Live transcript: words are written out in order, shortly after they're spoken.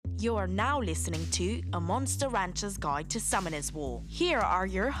You are now listening to A Monster Rancher's Guide to Summoner's War. Here are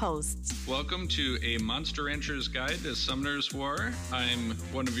your hosts. Welcome to A Monster Rancher's Guide to Summoner's War. I'm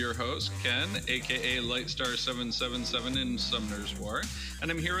one of your hosts, Ken, aka Lightstar777 in Summoner's War, and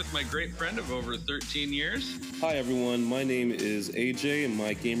I'm here with my great friend of over 13 years. Hi everyone, my name is AJ and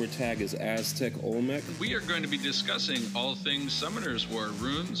my gamer tag is Aztec Olmec. We are going to be discussing all things Summoner's War,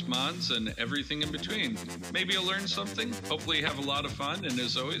 runes, mods, and everything in between. Maybe you'll learn something, hopefully have a lot of fun, and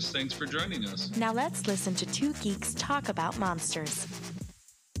as always, thanks for joining us. Now let's listen to two geeks talk about monsters.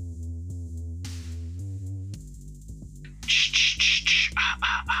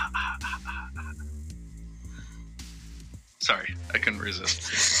 Sorry, I couldn't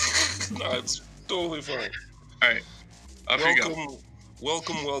resist. No, it's totally fine. All right, off you go.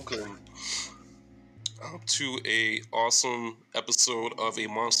 Welcome to a awesome episode of A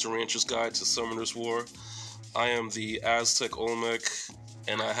Monster Rancher's Guide to Summoner's War. I am the Aztec Olmec,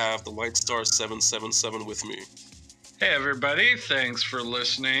 and I have the Lightstar 777 with me. Hey everybody, thanks for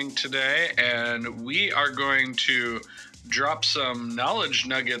listening today, and we are going to drop some knowledge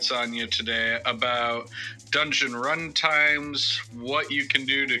nuggets on you today about dungeon run times, what you can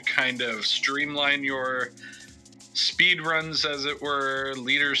do to kind of streamline your speed runs, as it were,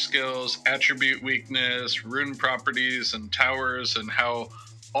 leader skills, attribute weakness, rune properties, and towers, and how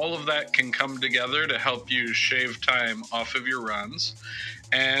all of that can come together to help you shave time off of your runs.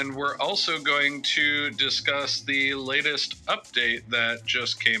 And we're also going to discuss the latest update that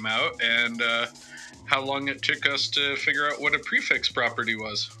just came out and how long it took us to figure out what a prefix property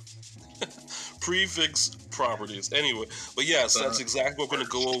was. Prefix properties. Anyway, but yes, that's exactly what we're going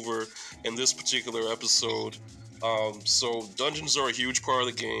to go over in this particular episode. So dungeons are a huge part of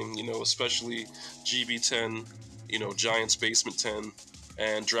the game, especially GB10, Giant's Basement 10,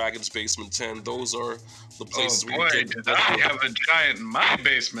 and Dragon's Basement 10. Those are the places where you get... did I have a giant in my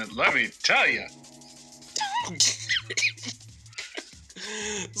basement, let me tell you.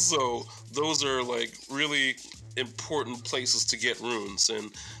 So those are like really important places to get runes,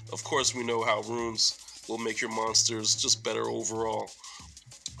 and of course we know how runes will make your monsters just better overall.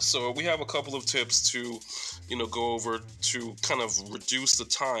 So we have a couple of tips to go over to kind of reduce the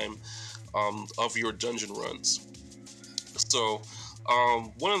time of your dungeon runs. So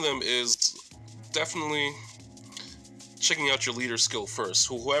one of them is definitely checking out your leader skill first,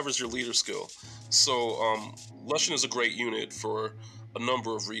 whoever's your leader skill. So Lushen is a great unit for a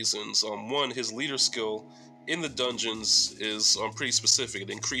number of reasons. One, his leader skill in the dungeons is pretty specific. It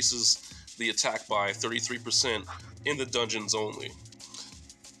increases the attack by 33% in the dungeons only.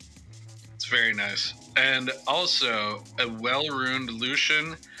 It's very nice. And also, a well-runed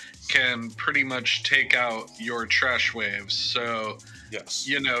Lushen can pretty much take out your trash waves. So, yes,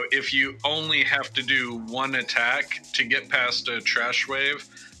 if you only have to do one attack to get past a trash wave,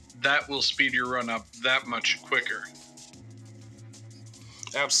 that will speed your run up that much quicker.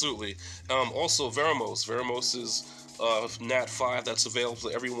 Absolutely. Also, Veramos. Veramos is Nat 5 that's available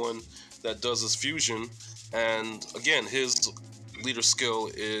to everyone that does his fusion. And again, his leader skill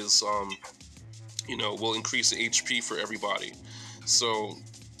is, will increase the HP for everybody. So,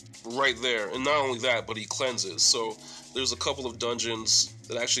 right there. And not only that, but he cleanses. So, there's a couple of dungeons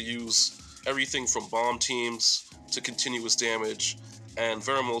that actually use everything from bomb teams to continuous damage. And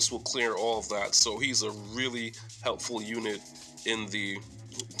Veramos will clear all of that. So, he's a really helpful unit in the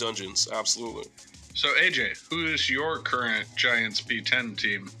dungeons, absolutely. So AJ, who is your current Giants B10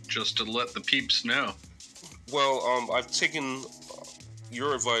 team, just to let the peeps know? Well, I've taken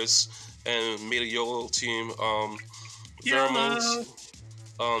your advice and made a YOLO team. Veramos,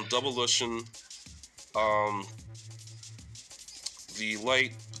 Double Lushen, the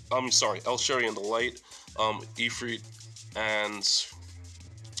Light, Elsheri and the Light, Ifrit, and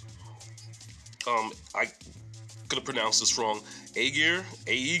I gonna pronounce this wrong, Aegir,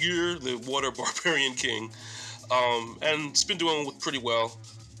 the Water Barbarian King, and it's been doing pretty well.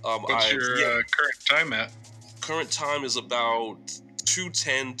 What's your current time at? Current time is about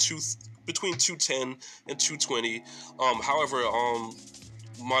 210, between 210 and 220. However,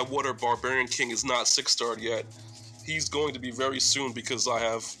 my Water Barbarian King is not 6-starred yet. He's going to be very soon because I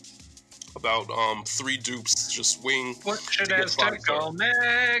have about 3 dupes just waiting. What should Aztec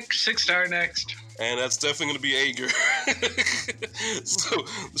next? 6-star next. And that's definitely going to be Aegir. So,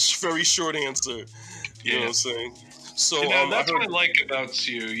 very short answer. You know what I'm saying? So, that's what I like about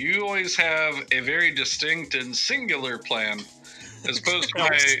you. You always have a very distinct and singular plan, as opposed to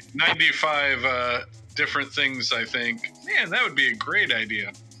my 95 different things, I think. Man, that would be a great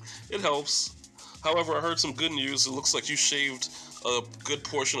idea. It helps. However, I heard some good news. It looks like you shaved a good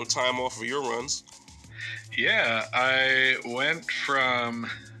portion of time off of your runs. Yeah, I went from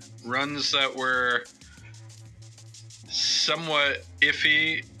runs that were somewhat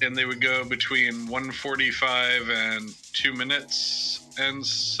iffy, and they would go between 145 and 2 minutes and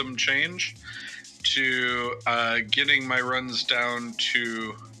some change, to getting my runs down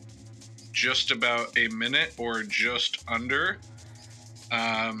to just about a minute or just under.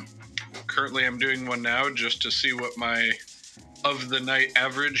 Currently, I'm doing one now just to see what my of the night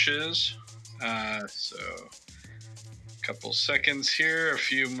average is. So, a couple seconds here, a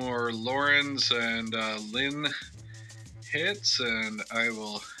few more Laurens and Lynn hits, and I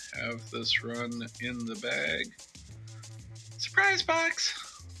will have this run in the bag. Surprise box!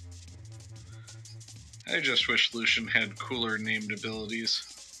 I just wish Lucian had cooler named abilities.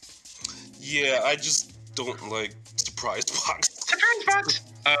 Yeah, I just don't like surprise box. Surprise box!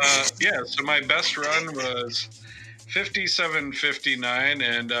 Yeah, so my best run was 57:59,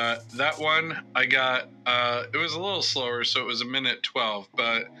 and that one I got, it was a little slower, so it was a minute 12,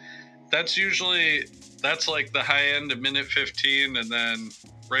 but that's like the high end, a minute 15, and then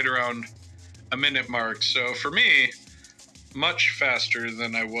right around a minute mark. So for me, much faster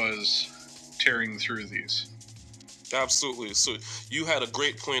than I was tearing through these. Absolutely. So you had a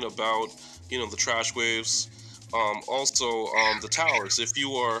great point about, the trash waves. Also, the towers. If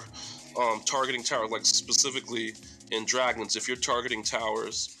you are targeting towers, like specifically in Dragons, if you're targeting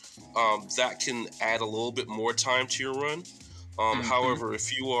towers, that can add a little bit more time to your run. However,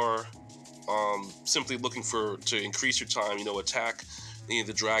 if you are simply looking to increase your time, attack either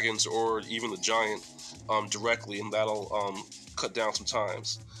the dragons or even the giant directly, and that'll cut down some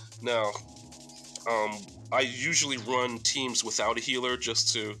times. Now, I usually run teams without a healer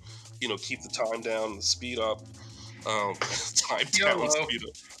just to, keep the time down, the speed up. Time down, speed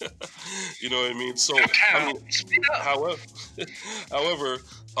up. You know what I mean? So, Speed up. however,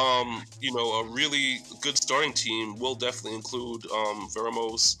 a really good starting team will definitely include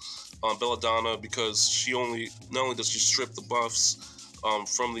Veramos, Belladonna, because she not only does she strip the buffs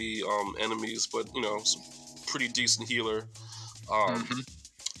from the enemies, but some pretty decent healer.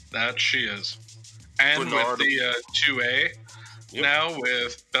 That she is. And Bernard, with the 2A, Yep. now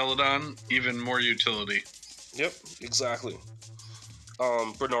with Belladon, even more utility. Yep, exactly.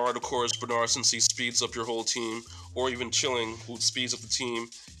 Bernard, of course, since he speeds up your whole team, or even Chilling, who speeds up the team,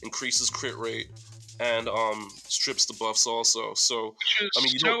 increases crit rate, and strips the buffs also. So,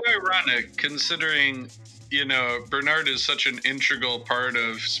 Which is so ironic, considering, Bernard is such an integral part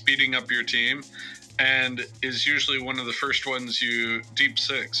of speeding up your team, and is usually one of the first ones you deep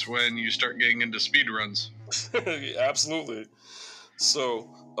six when you start getting into speed runs. Absolutely. So,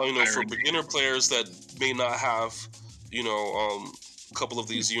 for beginner players that may not have, a couple of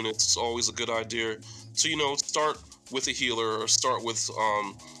these units, it's always a good idea to, start with a healer or start with,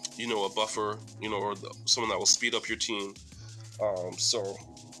 a buffer, or someone that will speed up your team. So,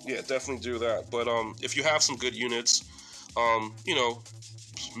 yeah, definitely do that. But if you have some good units,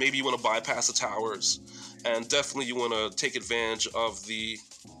 maybe you want to bypass the towers, and definitely you want to take advantage of the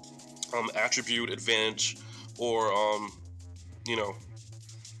attribute advantage, or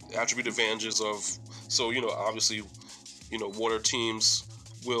attribute advantages of, so obviously water teams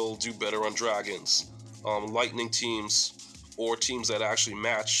will do better on dragons, lightning teams or teams that actually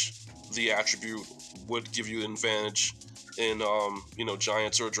match the attribute would give you an advantage in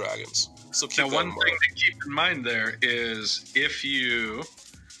giants or dragons. So keep that in mind. One thing to keep in mind there is, if you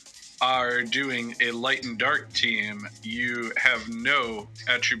are doing a light and dark team, you have no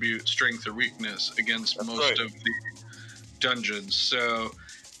attribute strength or weakness against of the dungeons. So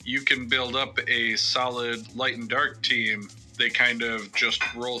you can build up a solid light and dark team. They kind of just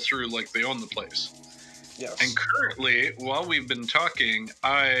roll through like they own the place. Yes. And currently, while we've been talking,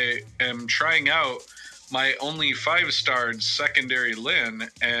 I am trying out my only 5-starred secondary Lynn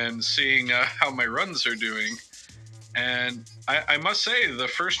and seeing how my runs are doing. And I must say, the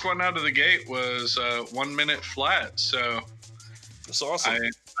first one out of the gate was 1 minute flat. So that's awesome.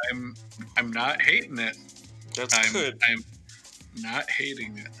 I'm not hating it. That's good. I'm not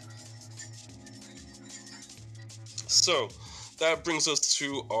hating it. So that brings us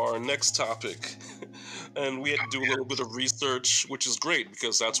to our next topic. And we had to do a little bit of research, which is great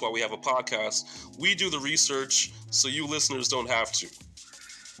because that's why we have a podcast. We do the research so you listeners don't have to.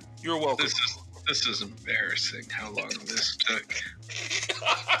 You're welcome. This is embarrassing how long this took.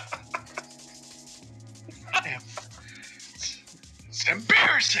 It's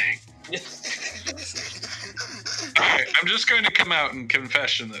embarrassing. Alright, I'm just going to come out and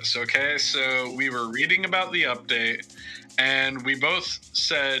confession this, okay? So we were reading about the update, and we both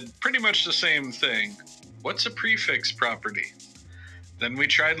said pretty much the same thing. What's a prefix property? Then we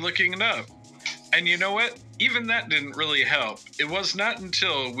tried looking it up. And you know what? Even that didn't really help. It was not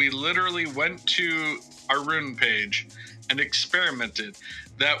until we literally went to our rune page and experimented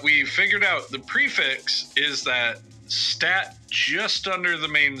that we figured out the prefix is that stat just under the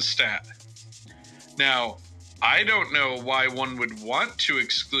main stat. Now, I don't know why one would want to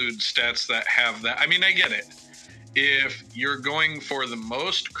exclude stats that have that. I mean, I get it. If you're going for the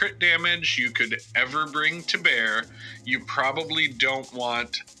most crit damage you could ever bring to bear, you probably don't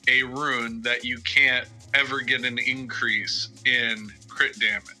want a rune that you can't ever get an increase in crit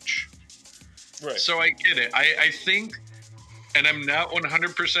damage. Right. So I get it. I think, and I'm not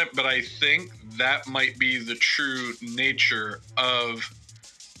 100%, but I think that might be the true nature of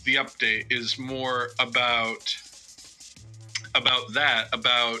the update, is more about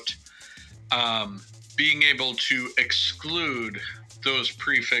being able to exclude those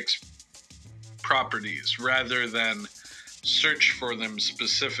prefix properties rather than search for them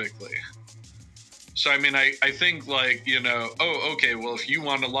specifically. So, I mean, I think, like, you know, oh, okay, well, if you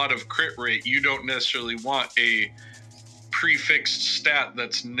want a lot of crit rate, you don't necessarily want a prefixed stat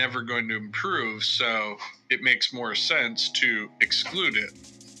that's never going to improve, so it makes more sense to exclude it.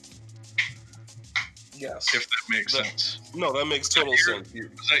 Yes. If that makes sense. No, that makes total sense. Is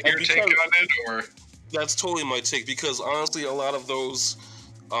that your take on it, or? That's totally my take, because honestly, a lot of those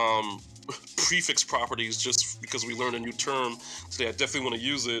prefix properties, just because we learned a new term today, I definitely want to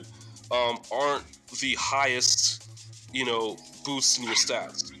use it, aren't the highest, you know, boosts in your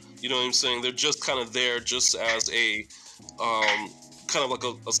stats. You know what I'm saying? They're just kind of there just as a kind of like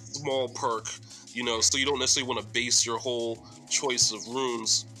a small perk, you know, so you don't necessarily want to base your whole choice of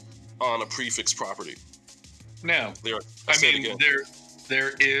runes on a prefix property. Now, there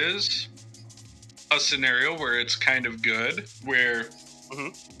is a scenario where it's kind of good, where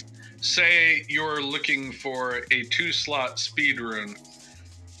say you're looking for a 2-slot speed rune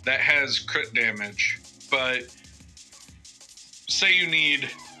that has crit damage, but say you need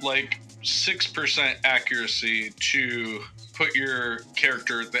like 6% accuracy to put your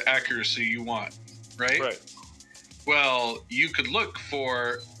character at the accuracy you want, right? Right. Well, you could look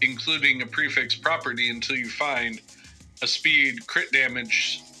for including a prefix property until you find a speed crit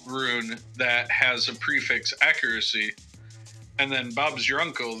damage rune that has a prefix accuracy, and then Bob's your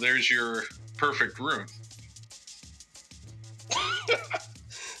uncle, there's your perfect rune.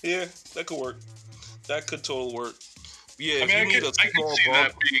 Yeah, that could work. That could totally work. Yeah, I mean, I could see bump,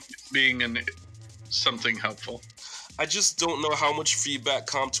 that being something helpful. I just don't know how much feedback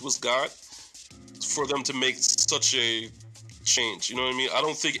Comtua's got for them to make such a change. You know what I mean? I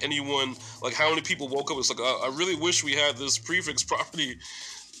don't think anyone, like, how many people woke up and was like, I really wish we had this prefix property,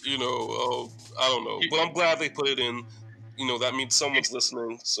 you know, I don't know. But I'm glad they put it in. You know, that means someone's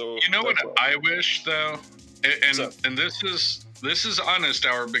listening. So you know what I wish, though? And this is honest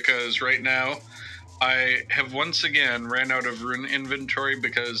hour, because right now I have once again ran out of rune inventory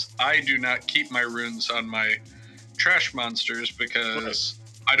because I do not keep my runes on my trash monsters because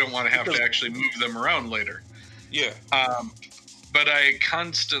I don't want to have to actually move them around later. Yeah. But I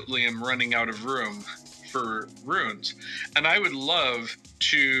constantly am running out of room for runes. And I would love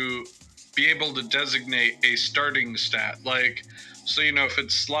to be able to designate a starting stat. Like, so, you know, if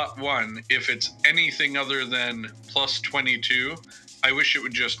it's slot 1, if it's anything other than plus 22, I wish it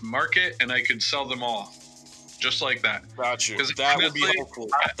would just mark it and I could sell them all. Just like that. Got you. Because that would be helpful.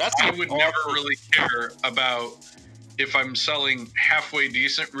 I would never really care about if I'm selling halfway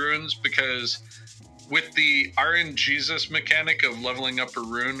decent runes, because with the RNGesus mechanic of leveling up a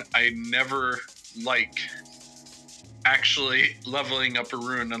rune, I never like actually leveling up a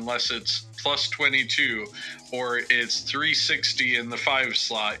rune unless it's plus 22 or it's 360 in the 5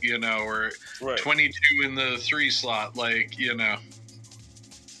 slot, you know, or 22 in the 3 slot, like, you know.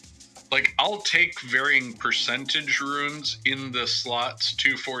 Like, I'll take varying percentage runes in the slots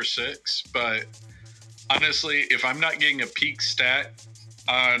 2, 4, 6, but honestly, if I'm not getting a peak stat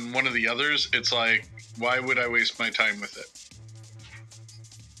on one of the others, it's like, why would I waste my time with it?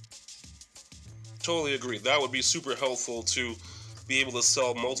 Totally agree. That would be super helpful to be able to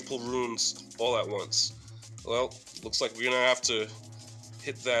sell multiple runes all at once. Well, looks like we're gonna have to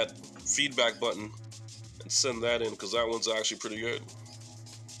hit that feedback button and send that in, because that one's actually pretty good.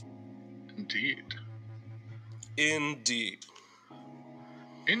 Indeed. Indeed.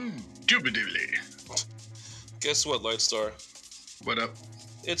 Indubitably. Guess what, Lightstar? What up?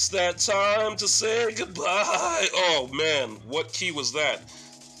 It's that time to say goodbye. Oh man, what key was that?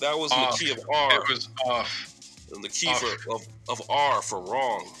 That was in the key of R. It was off. And the key of R for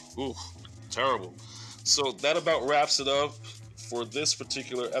wrong. Ooh, terrible. So that about wraps it up for this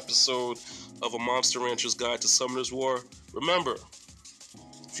particular episode of A Monster Rancher's Guide to Summoner's War. Remember,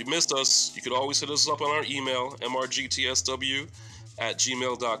 if you missed us, you could always hit us up on our email,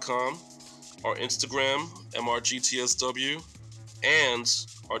 mrgtsw@gmail.com, our Instagram, mrgtsw, and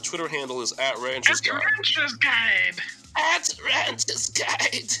our Twitter handle is @RanchersGuide. Rancher's Guide.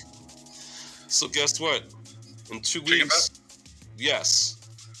 @RanchersGuide. So guess what? In 2 weeks, yes,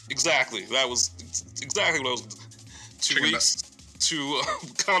 exactly. That was exactly what I was. 2 weeks to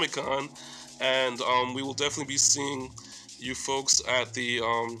Comic-Con, and we will definitely be seeing you folks at the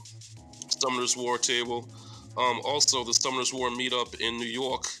Summoners War table. Also, the Summoners War meetup in New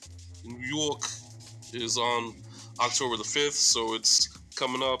York is on October the 5th, so it's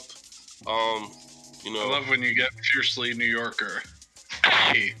coming up. I love when you get fiercely New Yorker.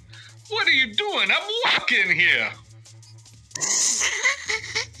 Hey, what are you doing? I'm walking here.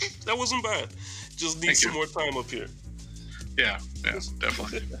 That wasn't bad. Just need some more time up here. Yeah,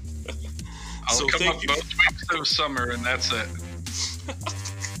 definitely. I'll come up both weeks of summer, and that's it.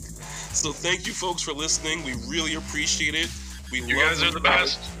 So thank you, folks, for listening. We really appreciate it. You guys are the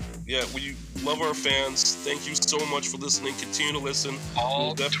best. Yeah, we love our fans. Thank you so much for listening. Continue to listen.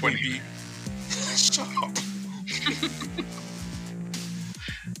 All 20. Shut up.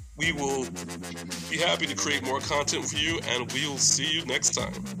 We will be happy to create more content for you, and we will see you next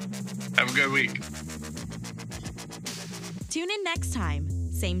time. Have a good week. Tune in next time.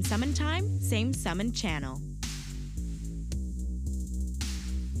 Same summon time, same summon channel.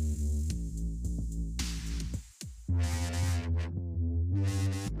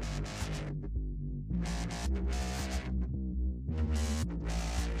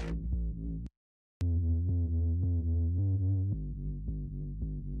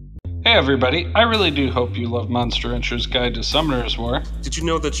 Hey everybody, I really do hope you love Monster Rancher's Guide to Summoners War. Did you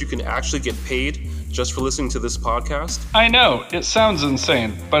know that you can actually get paid just for listening to this podcast? I know, it sounds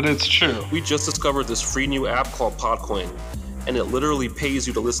insane, but it's true. We just discovered this free new app called Podcoin, and it literally pays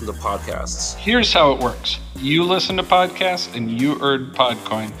you to listen to podcasts. Here's how it works. You listen to podcasts and you earn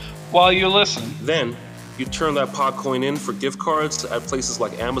Podcoin while you listen. Then, you turn that Podcoin in for gift cards at places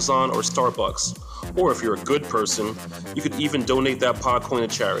like Amazon or Starbucks. Or if you're a good person, you could even donate that Podcoin to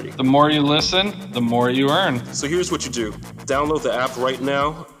charity. The more you listen, the more you earn. So here's what you do. Download the app right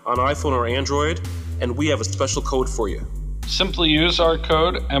now on iPhone or Android, and we have a special code for you. Simply use our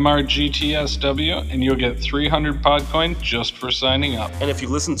code MRGTSW and you'll get 300 Podcoin just for signing up. And if you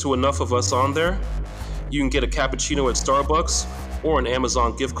listen to enough of us on there, you can get a cappuccino at Starbucks or an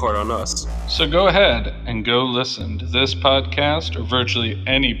Amazon gift card on us. So go ahead and go listen to this podcast or virtually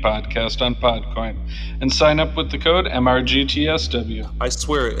any podcast on Podcoin and sign up with the code MRGTSW. I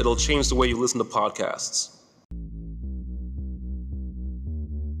swear it'll change the way you listen to podcasts.